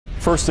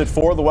First at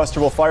 4, the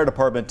Westerville Fire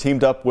Department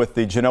teamed up with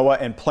the Genoa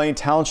and Plain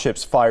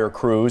Townships fire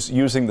crews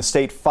using the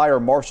state fire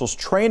marshal's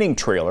training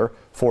trailer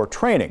for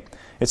training.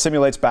 It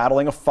simulates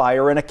battling a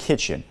fire in a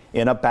kitchen,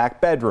 in a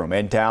back bedroom,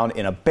 and down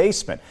in a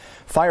basement.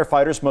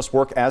 Firefighters must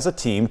work as a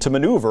team to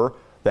maneuver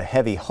the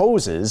heavy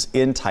hoses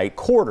in tight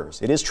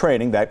quarters. It is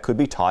training that could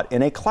be taught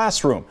in a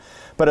classroom.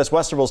 But as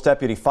Westerville's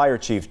Deputy Fire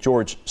Chief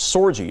George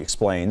Sorgi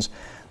explains,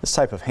 this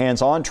type of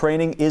hands-on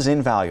training is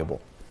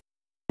invaluable.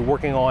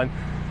 Working on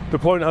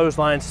deploying the hose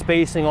line,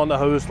 spacing on the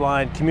hose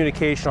line,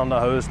 communication on the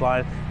hose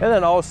line, and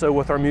then also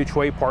with our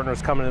mutual aid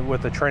partners coming in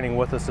with the training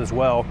with us as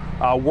well,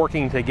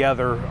 working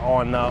together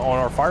on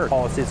our fire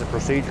policies and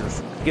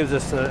procedures. It gives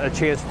us a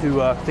chance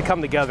to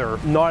come together,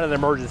 not an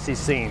emergency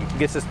scene. It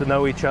gets us to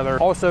know each other.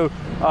 Also,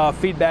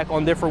 feedback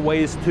on different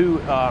ways to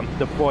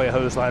deploy a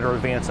hose line or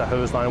advance a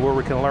hose line, where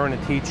we can learn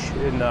and teach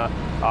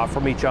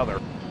from each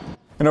other.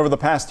 And over the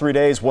past 3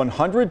 days,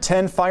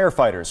 110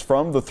 firefighters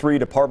from the 3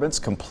 departments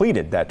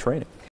completed that training.